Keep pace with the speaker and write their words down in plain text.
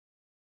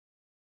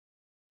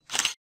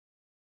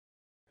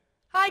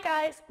Hi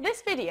guys,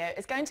 this video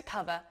is going to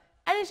cover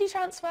energy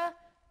transfer,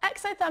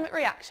 exothermic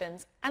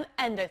reactions and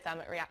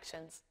endothermic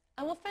reactions,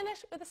 and we'll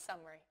finish with a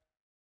summary.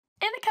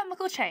 In a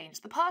chemical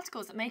change, the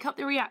particles that make up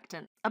the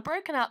reactant are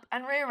broken up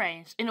and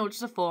rearranged in order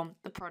to form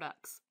the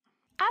products.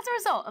 As a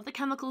result of the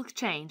chemical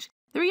change,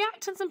 the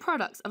reactants and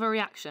products of a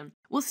reaction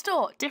will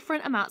store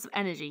different amounts of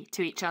energy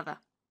to each other.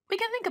 We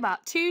can think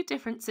about two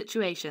different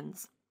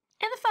situations.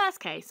 In the first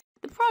case,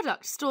 the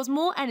product stores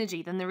more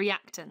energy than the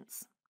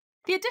reactants.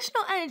 The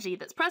additional energy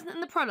that's present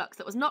in the products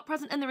that was not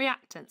present in the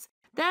reactants,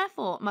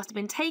 therefore, must have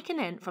been taken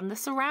in from the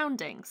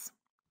surroundings.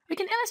 We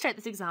can illustrate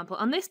this example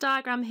on this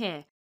diagram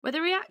here, where the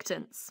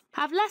reactants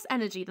have less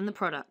energy than the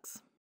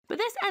products. But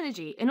this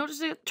energy, in order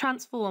to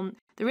transform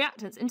the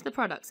reactants into the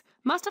products,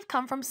 must have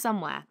come from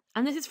somewhere,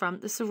 and this is from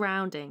the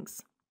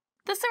surroundings.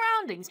 The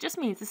surroundings just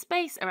means the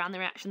space around the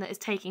reaction that is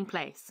taking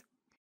place.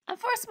 And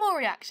for a small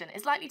reaction,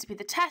 it's likely to be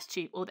the test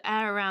tube or the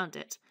air around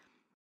it.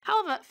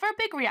 However, for a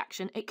big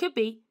reaction, it could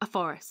be a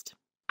forest,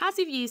 as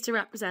we've used to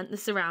represent the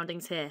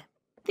surroundings here.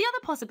 The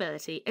other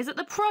possibility is that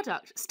the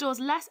product stores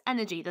less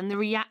energy than the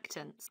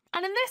reactants,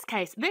 and in this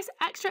case, this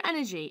extra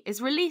energy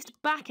is released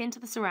back into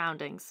the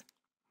surroundings.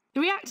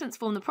 The reactants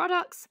form the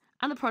products,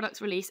 and the products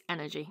release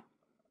energy.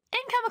 In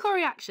chemical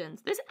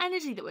reactions, this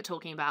energy that we're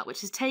talking about,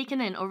 which is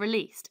taken in or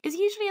released, is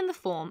usually in the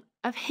form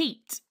of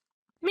heat,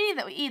 meaning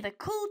that we either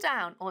cool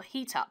down or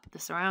heat up the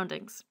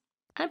surroundings.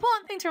 An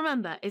important thing to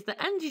remember is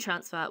that energy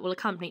transfer will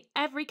accompany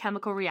every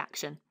chemical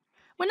reaction.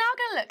 We're now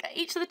going to look at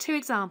each of the two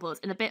examples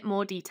in a bit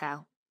more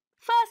detail.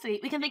 Firstly,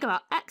 we can think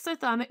about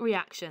exothermic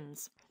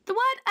reactions. The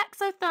word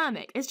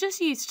exothermic is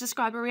just used to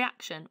describe a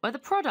reaction where the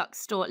products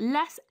store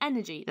less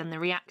energy than the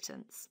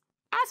reactants.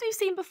 As we've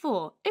seen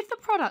before, if the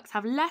products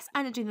have less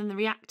energy than the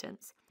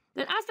reactants,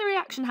 then as the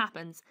reaction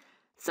happens,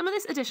 some of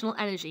this additional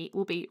energy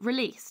will be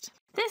released.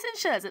 This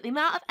ensures that the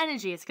amount of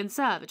energy is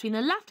conserved between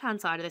the left-hand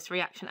side of this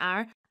reaction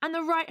arrow and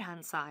the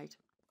right-hand side.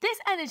 This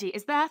energy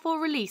is therefore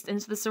released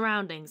into the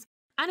surroundings,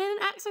 and in an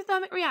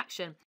exothermic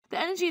reaction, the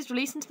energy is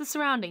released into the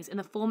surroundings in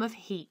the form of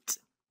heat.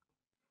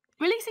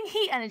 Releasing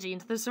heat energy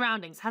into the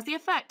surroundings has the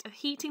effect of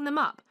heating them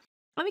up,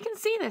 and we can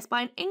see this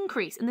by an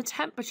increase in the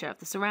temperature of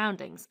the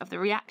surroundings of the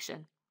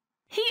reaction.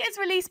 Heat is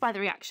released by the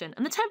reaction,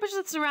 and the temperature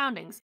of the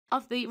surroundings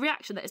of the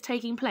reaction that is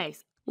taking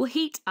place will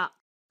heat up.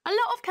 A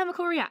lot of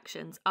chemical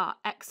reactions are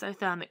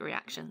exothermic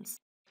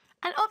reactions.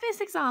 An obvious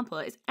example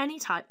is any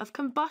type of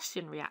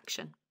combustion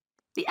reaction.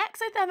 The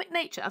exothermic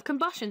nature of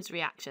combustion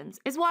reactions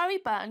is why we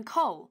burn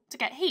coal to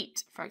get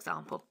heat, for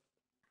example.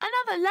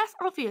 Another less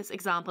obvious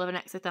example of an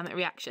exothermic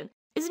reaction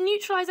is a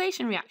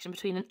neutralization reaction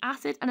between an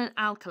acid and an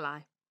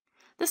alkali.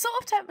 The sort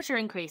of temperature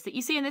increase that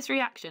you see in this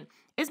reaction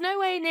is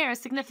nowhere near as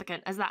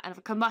significant as that of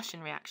a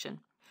combustion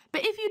reaction.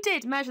 But if you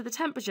did measure the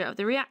temperature of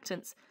the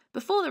reactants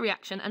before the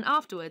reaction and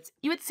afterwards,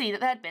 you would see that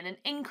there had been an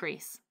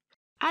increase,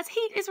 as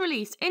heat is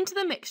released into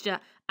the mixture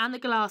and the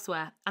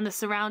glassware and the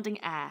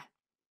surrounding air.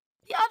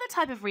 The other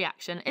type of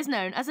reaction is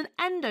known as an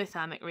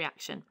endothermic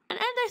reaction. An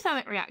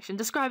endothermic reaction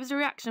describes a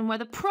reaction where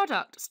the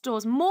product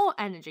stores more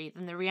energy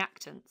than the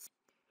reactants.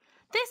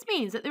 This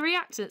means that the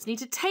reactants need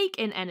to take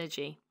in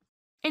energy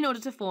in order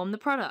to form the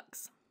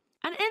products.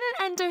 And in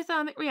an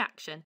endothermic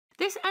reaction,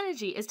 this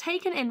energy is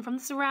taken in from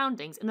the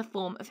surroundings in the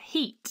form of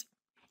heat.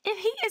 If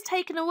heat is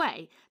taken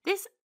away,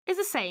 this is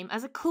the same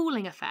as a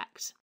cooling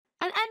effect.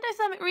 And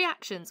endothermic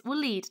reactions will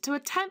lead to a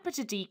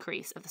temperature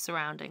decrease of the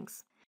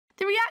surroundings.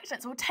 The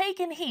reactants will take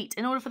in heat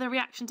in order for the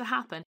reaction to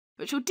happen,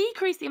 which will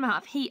decrease the amount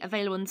of heat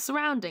available in the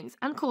surroundings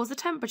and cause the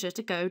temperature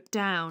to go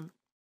down.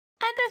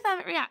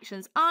 Endothermic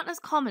reactions aren't as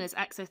common as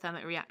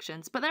exothermic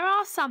reactions, but there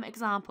are some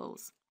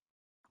examples.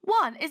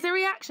 One is the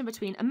reaction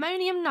between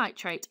ammonium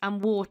nitrate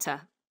and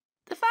water.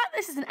 The fact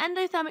this is an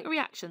endothermic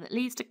reaction that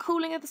leads to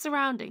cooling of the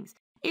surroundings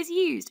is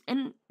used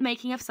in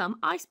making of some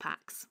ice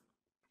packs.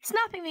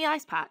 Snapping the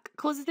ice pack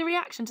causes the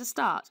reaction to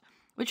start,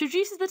 which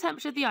reduces the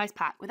temperature of the ice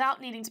pack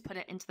without needing to put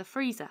it into the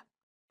freezer.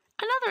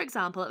 Another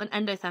example of an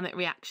endothermic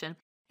reaction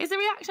is the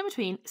reaction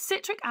between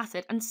citric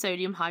acid and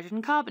sodium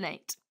hydrogen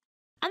carbonate.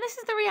 And this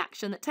is the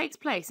reaction that takes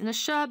place in a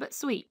sherbet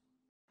sweet,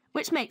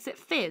 which makes it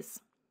fizz.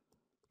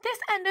 This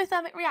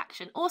endothermic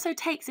reaction also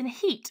takes in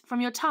heat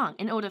from your tongue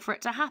in order for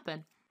it to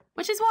happen,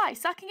 which is why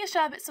sucking a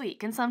sherbet sweet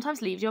can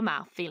sometimes leave your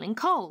mouth feeling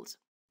cold,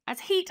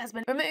 as heat has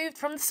been removed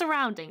from the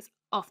surroundings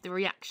of the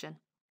reaction.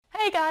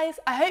 Hey guys,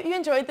 I hope you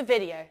enjoyed the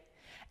video.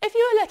 If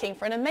you are looking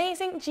for an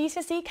amazing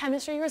GCSE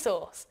chemistry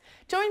resource,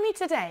 join me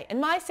today in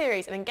my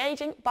series of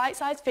engaging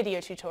bite-sized video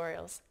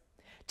tutorials.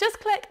 Just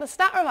click the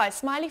SnapRevise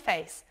smiley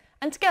face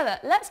and together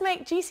let's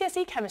make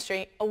GCSE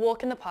chemistry a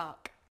walk in the park.